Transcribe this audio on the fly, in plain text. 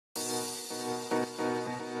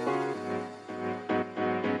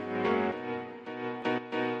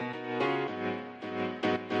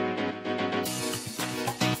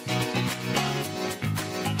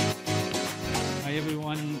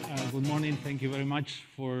Thank you very much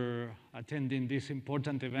for attending this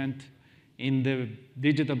important event in the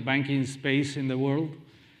digital banking space in the world.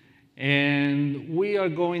 And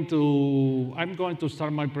I'm going to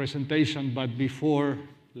start my presentation, but before,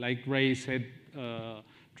 like Ray said,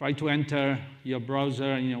 try to enter your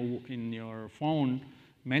browser in your phone,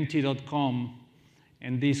 menti.com,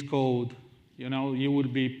 and this code. You will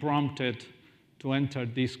be prompted to enter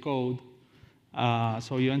this code.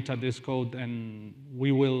 So you enter this code, and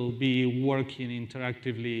we will be working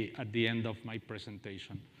interactively at the end of my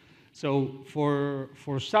presentation. So for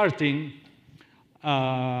starting,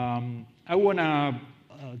 I want to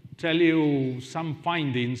tell you some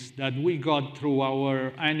findings that we got through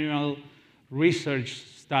our annual research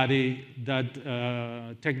study that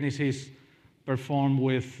Technisys performed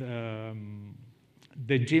with the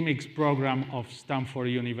GMIX program of Stanford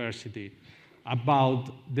University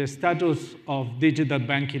about the status of digital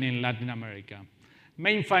banking in Latin America.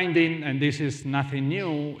 Main finding, and this is nothing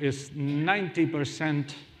new, is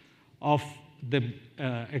 90% of the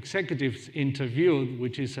executives interviewed,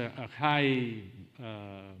 which is a high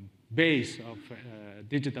base of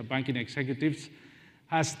digital banking executives,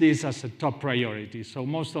 has this as a top priority. So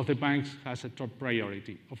most of the banks has a top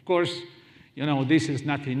priority. Of course, this is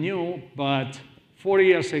nothing new, but 4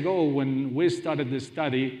 years ago when we started the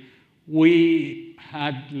study, we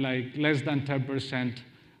had like less than 10%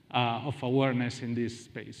 of awareness in this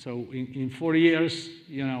space. So in 4 years,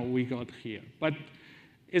 we got here. But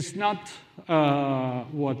it's not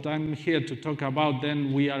what I'm here to talk about.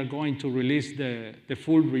 Then we are going to release the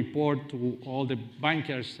full report to all the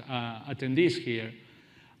bankers attendees here.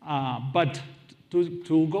 But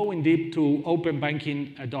to go in deep to open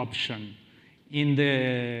banking adoption in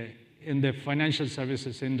the financial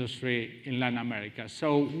services industry in Latin America.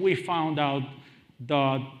 So we found out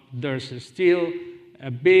that there's still a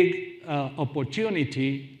big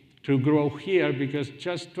opportunity to grow here because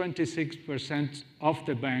just 26% of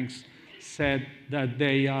the banks said that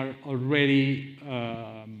they are already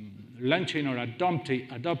launching or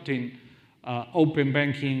adopting open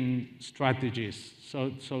banking strategies.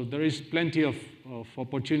 So there is plenty of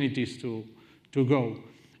opportunities to go.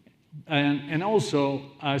 And also,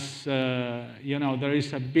 as there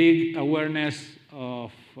is a big awareness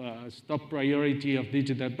of top priority of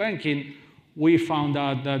digital banking, we found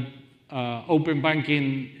out that open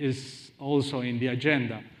banking is also in the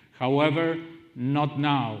agenda. However, not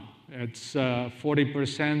now. It's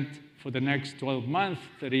 40% for the next 12 months,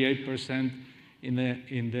 38%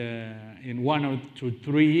 in 1 to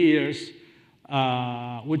 3 years,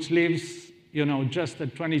 which leaves just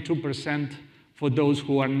at 22% for those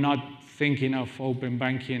who are not thinking of open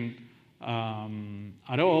banking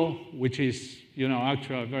at all, which is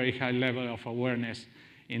actually a very high level of awareness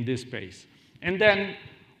in this space. And then,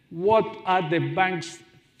 what are the banks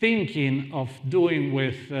thinking of doing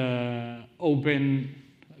with open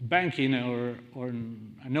banking or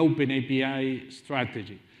an open API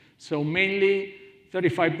strategy? So mainly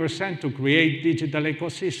 35% to create digital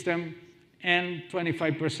ecosystem, and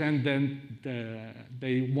 25% then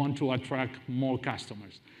they want to attract more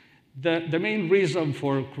customers. The main reason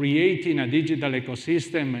for creating a digital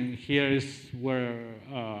ecosystem, and here is where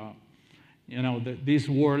this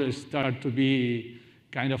word start to be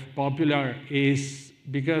kind of popular, is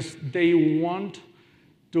because they want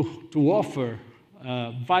to offer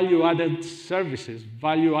value-added services,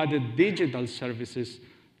 value-added digital services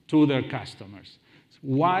to their customers.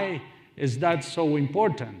 Why is that so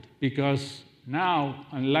important? Because now,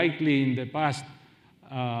 unlikely in the past,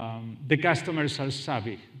 the customers are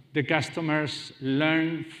savvy. The customers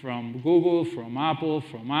learn from Google, from Apple,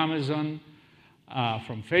 from Amazon,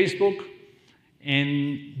 from Facebook,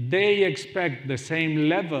 and they expect the same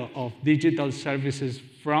level of digital services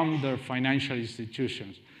from their financial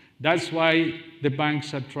institutions. That's why the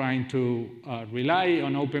banks are trying to rely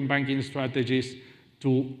on open banking strategies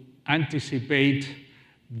to anticipate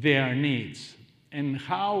their needs. And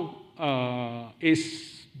how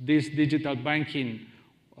is this digital banking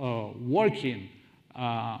working?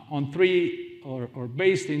 On three, or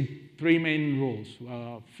based in 3 main rules.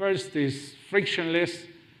 First is frictionless,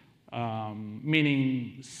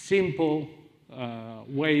 meaning simple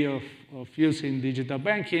way of using digital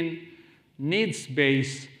banking.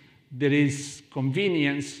 Needs-based, there is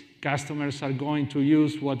convenience. Customers are going to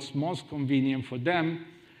use what's most convenient for them.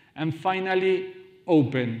 And finally,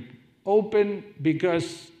 open. Open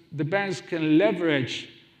because the banks can leverage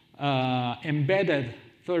embedded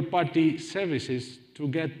third-party services to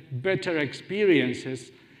get better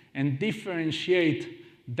experiences and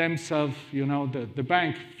differentiate themselves, the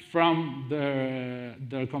bank, from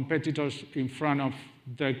their competitors in front of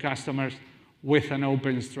their customers with an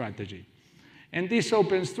open strategy. And this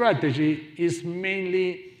open strategy is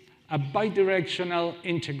mainly a bidirectional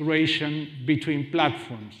integration between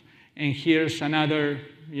platforms. And here's another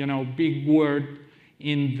big word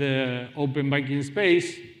in the open banking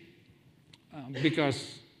space,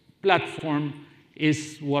 because platform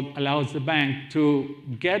is what allows the bank to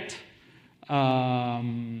get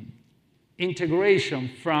integration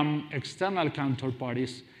from external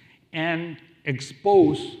counterparties and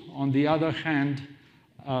expose, on the other hand,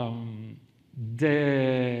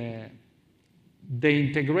 the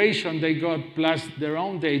integration they got plus their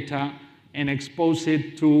own data and expose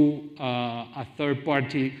it to a third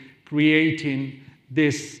party, creating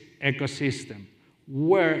this ecosystem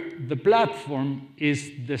where the platform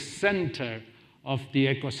is the center of the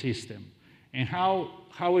ecosystem. And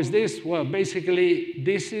how is this? Well, basically,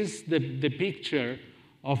 this is the picture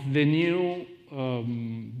of the new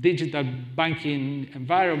digital banking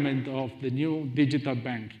environment of the new digital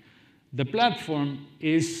bank. The platform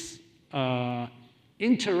is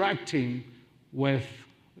interacting with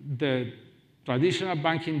the traditional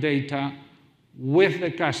banking data, with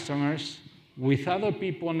the customers, with other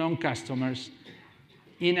people, non-customers,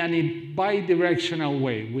 in a bi-directional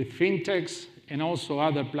way, with fintechs and also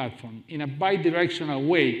other platforms, in a bi-directional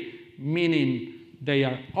way, meaning they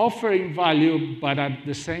are offering value, but at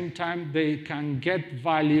the same time, they can get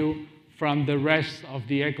value from the rest of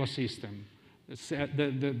the ecosystem.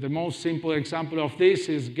 The most simple example of this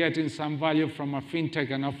is getting some value from a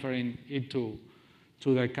fintech and offering it to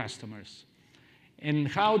their customers. And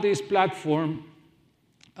how this platform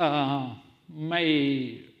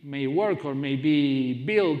may work or may be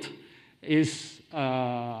built is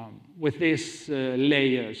with these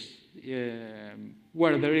layers,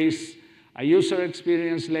 where there is a user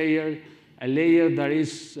experience layer, a layer that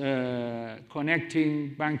is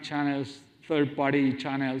connecting bank channels, third-party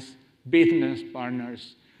channels, business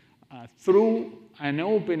partners, through an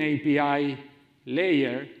open API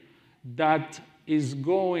layer that is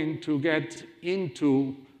going to get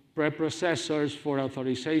into preprocessors for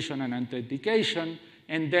authorization and authentication,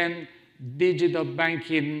 and then digital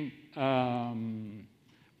banking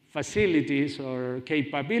facilities or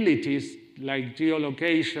capabilities like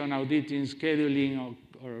geolocation, auditing, scheduling,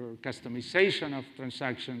 or customization of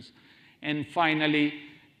transactions, and finally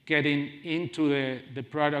getting into the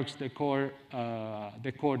products, the core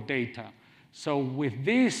data. So with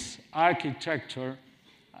this architecture,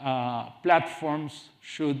 platforms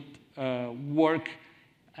should work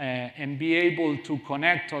and be able to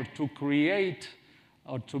connect or to create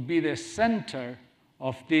or to be the center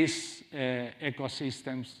of these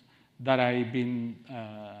ecosystems that I've been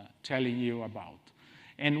telling you about.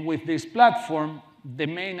 And with this platform, the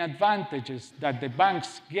main advantages that the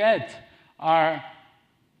banks get are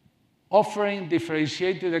offering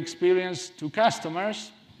differentiated experience to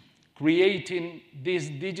customers, creating this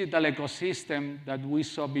digital ecosystem that we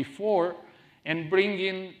saw before, and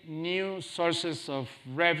bringing new sources of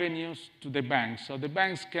revenues to the banks. So the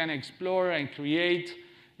banks can explore and create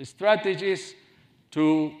strategies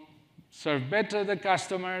to serve better the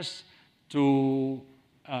customers, to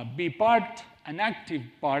be part, an active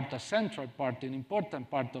part, a central part, an important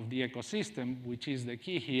part of the ecosystem, which is the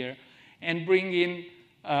key here, and bring in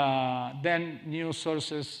then new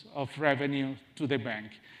sources of revenue to the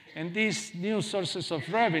bank. And these new sources of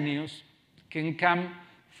revenues can come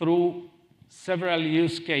through several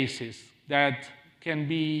use cases that can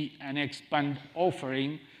be an expand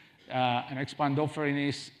offering. An expand offering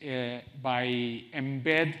is by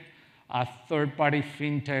embed a third-party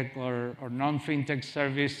fintech or non-fintech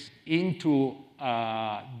service into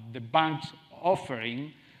the bank's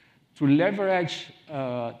offering to leverage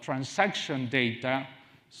transaction data,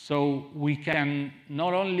 so we can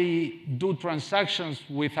not only do transactions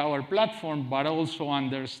with our platform, but also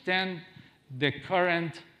understand the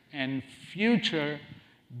current and future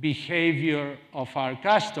behavior of our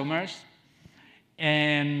customers,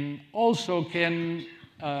 and also can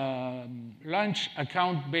launch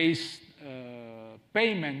account-based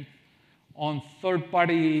payment on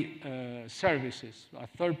third-party services. A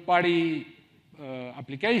third-party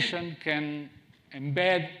application can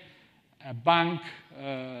embed a bank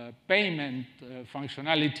payment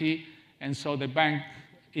functionality, and so the bank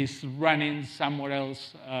is running somewhere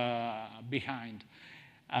else behind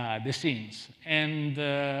the scenes. And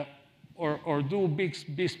or do big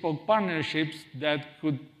bespoke partnerships that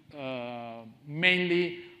could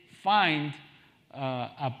mainly find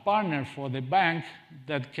a partner for the bank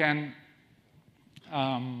that can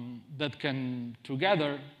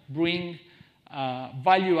together bring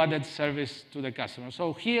value-added service to the customer.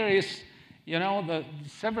 So here is You know, the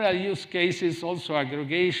several use cases, also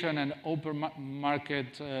aggregation and open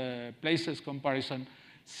market places comparison,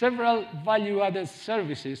 several value-added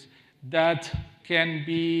services that can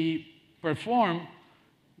be performed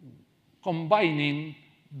combining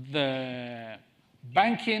the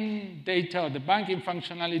banking data, the banking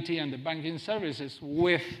functionality, and the banking services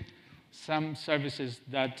with some services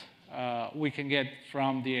that we can get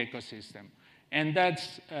from the ecosystem. And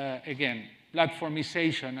that's, again,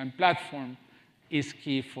 platformization, and platform is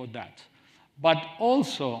key for that. But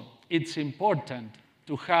also, it's important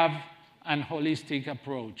to have an holistic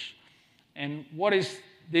approach. And what is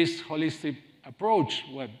this holistic approach?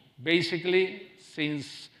 Well, basically,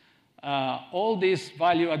 since all these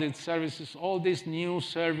value-added services, all these new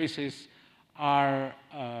services are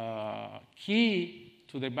key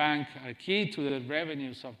to the bank, are key to the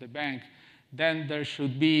revenues of the bank, then there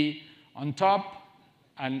should be, on top,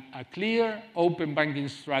 a clear open banking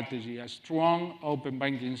strategy, a strong open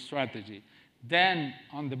banking strategy. Then,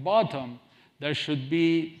 on the bottom, there should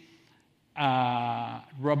be a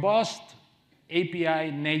robust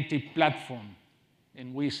API native platform.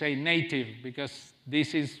 And we say native because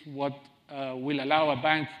this is what will allow a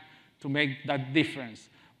bank to make that difference.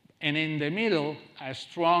 And in the middle, a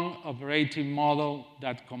strong operating model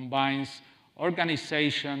that combines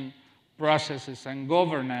organization, processes, and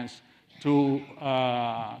governance to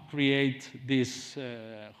create this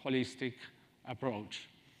holistic approach.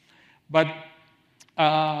 But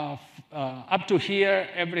up to here,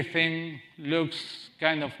 everything looks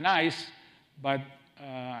kind of nice, but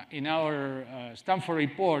in our Stanford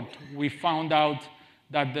report, we found out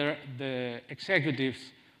that the executives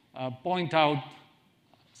point out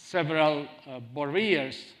several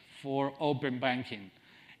barriers for open banking.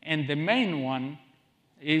 And the main one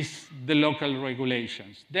is the local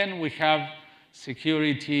regulations. Then we have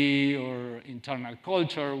security or internal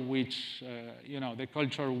culture, which, the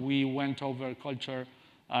culture we went over culture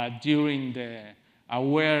during the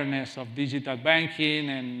awareness of digital banking,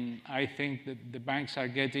 and I think that the banks are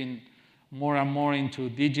getting more and more into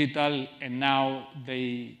digital, and now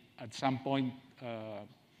they, at some point,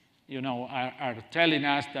 are telling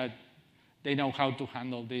us that they know how to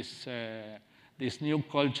handle this this new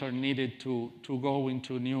culture needed to go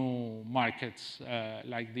into new markets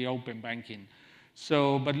like the open banking.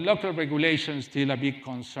 So, but local regulation is still a big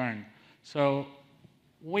concern. So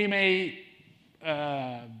we may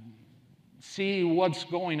see what's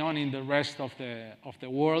going on in the rest of the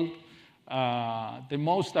world. The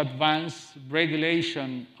most advanced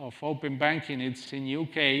regulation of open banking is in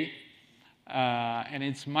UK, and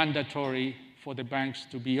it's mandatory for the banks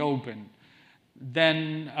to be open.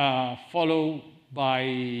 Then followed by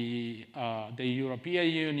the European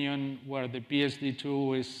Union, where the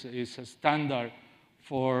PSD2 is a standard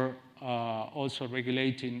for also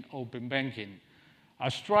regulating open banking.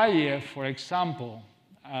 Australia, for example,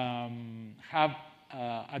 have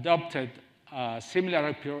adopted a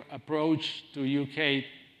similar approach to UK,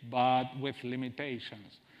 but with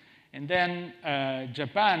limitations. And then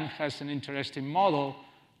Japan has an interesting model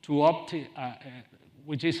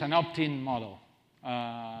which is an opt-in model.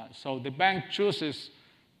 So the bank chooses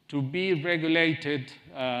to be regulated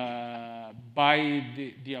by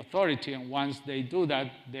the authority, and once they do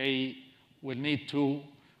that, they will need to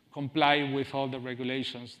comply with all the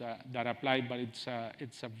regulations that apply, but it's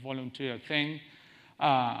a volunteer thing.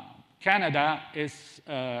 Canada is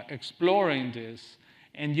exploring this,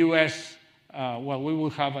 and US, well, we will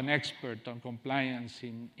have an expert on compliance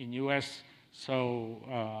in US, so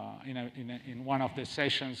in one of the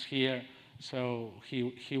sessions here, so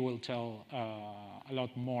he will tell a lot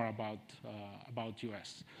more about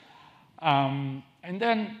US. And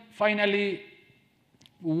then finally,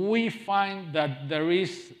 we find that there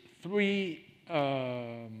is three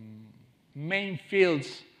main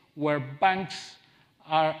fields where banks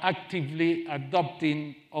are actively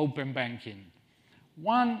adopting open banking.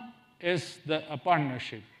 One is a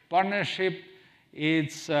partnership. Partnership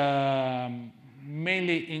is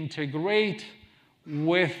mainly integrate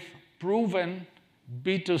with proven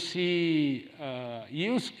B2C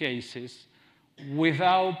use cases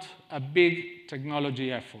without a big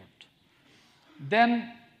technology effort.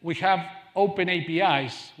 Then we have open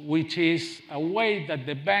APIs, which is a way that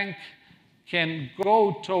the bank can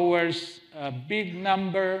go towards a big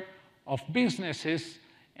number of businesses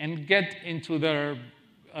and get into their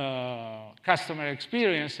customer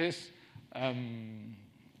experiences,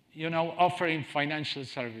 offering financial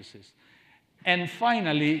services. And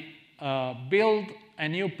finally, build a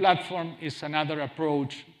new platform is another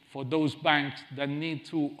approach for those banks that need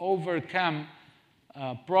to overcome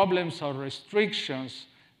problems or restrictions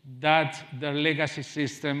that their legacy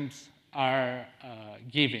systems are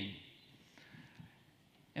giving.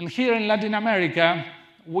 And here in Latin America,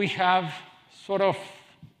 we have sort of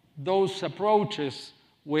those approaches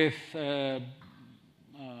with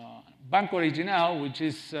Banco Original, which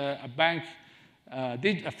is a bank,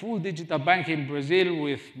 a full digital bank in Brazil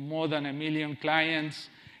with more than 1 million clients.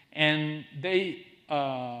 And they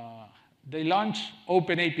launch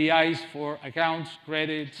open APIs for accounts,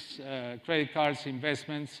 credits, credit cards,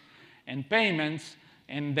 investments, and payments.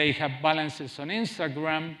 And they have balances on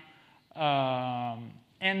Instagram.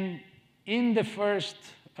 And in the first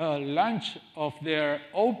launch of their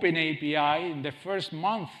open API, in the first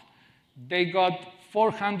month, they got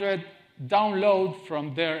 400 downloads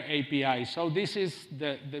from their API. So this is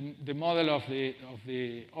the model of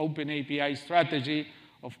the open API strategy.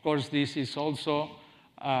 Of course, this is also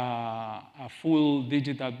a full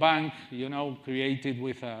digital bank, created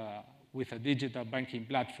with a digital banking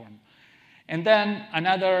platform. And then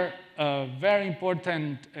another very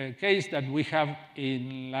important case that we have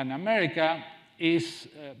in Latin America is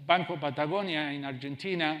Banco Patagonia in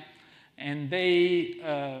Argentina, and they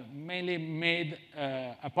mainly made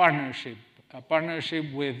a partnership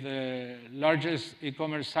with the largest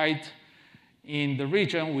e-commerce site in the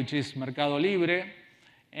region, which is Mercado Libre,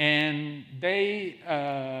 and they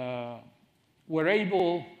were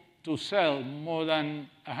able to sell more than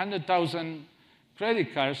 100,000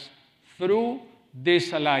 credit cards through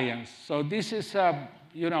this alliance. So this is a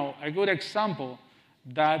good example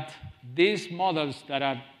that these models that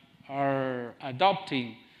are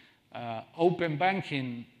adopting open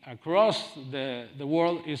banking across the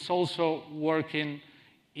world is also working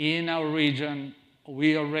in our region.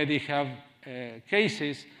 We already have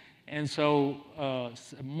cases, and so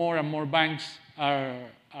more and more banks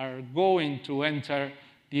are going to enter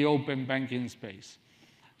the open banking space.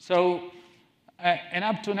 So, and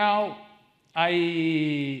up to now,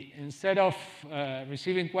 instead of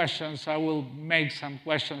receiving questions, I will make some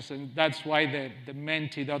questions, and that's why the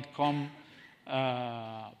menti.com,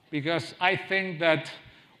 because I think that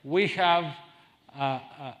we have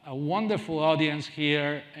a wonderful audience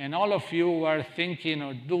here, and all of you are thinking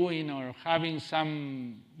or doing or having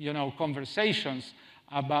some conversations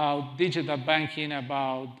about digital banking,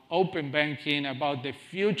 about open banking, about the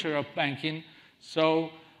future of banking. So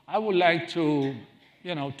I would like to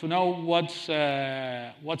know what's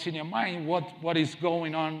in your mind, what is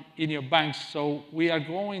going on in your banks. So we are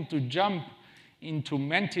going to jump into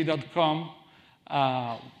menti.com.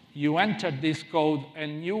 You enter this code,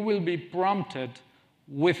 and you will be prompted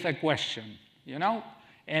with a question,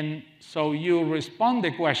 And so you respond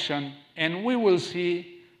the question, and we will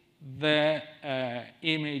see the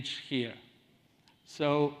image here.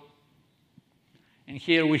 So, and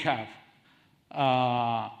here we have.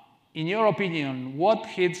 In your opinion, what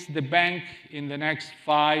hits the bank in the next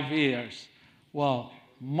 5 years? Well,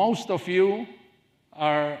 most of you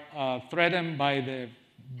are threatened by the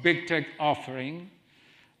big tech offering,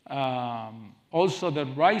 also the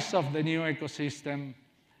rise of the new ecosystem,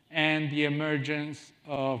 and the emergence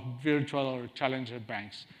of virtual or challenger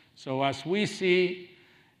banks. So as we see,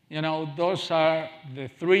 those are the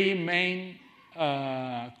 3 main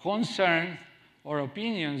concerns or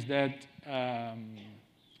opinions that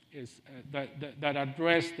that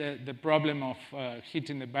address the problem of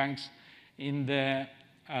hitting the banks in the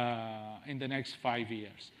next 5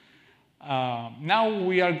 years. Now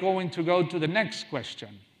we are going to go to the next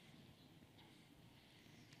question.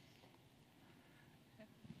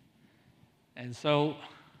 And so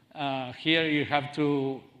here you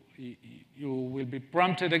will be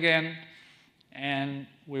prompted again, and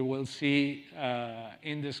we will see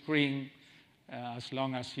in the screen as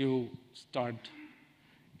long as you start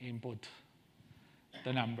input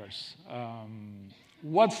the numbers.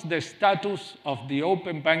 What's the status of the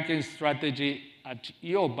open banking strategy at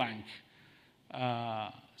your bank?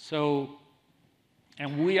 And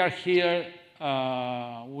we are here,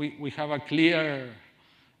 we have a clear,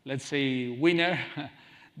 let's say, winner,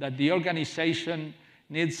 that the organization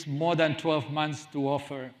needs more than 12 months to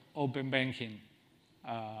offer open banking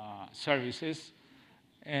services.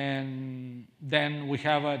 And then we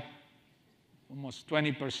have almost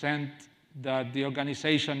 20% that the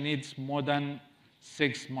organization needs more than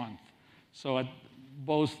 6 months. So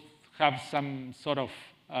both have some sort of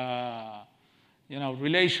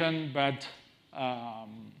relation, but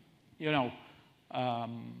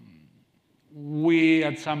we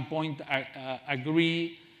at some point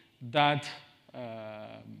agree that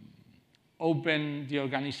open the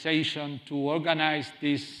organization to organize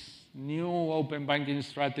this new open banking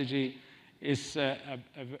strategy is a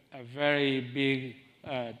very big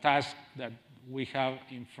task that we have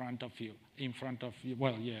in front of you.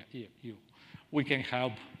 Well, yeah, you. We can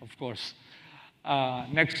help, of course.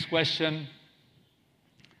 Next question.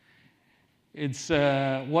 It's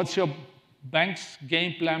what's your bank's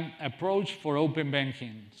game plan approach for open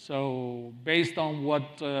banking? So based on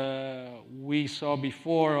what we saw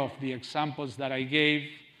before of the examples that I gave,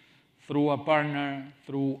 through a partner,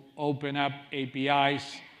 through open up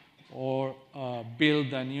APIs, or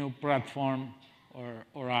build a new platform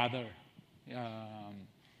or other.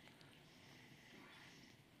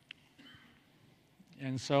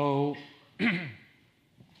 And so,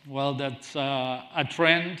 well, that's a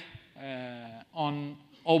trend on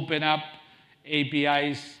open up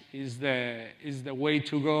APIs is the way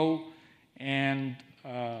to go, and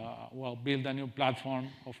well, build a new platform.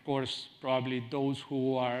 Of course, probably those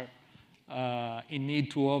who are in need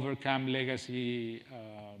to overcome legacy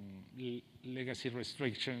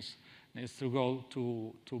restrictions needs to go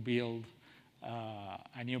to build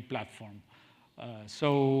a new platform.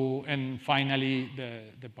 So, and finally,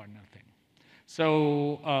 the partner thing.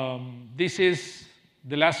 So this is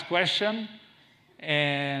the last question.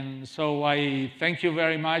 And so I thank you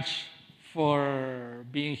very much for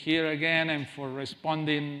being here again and for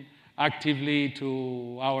responding actively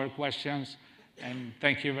to our questions. And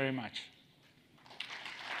thank you very much.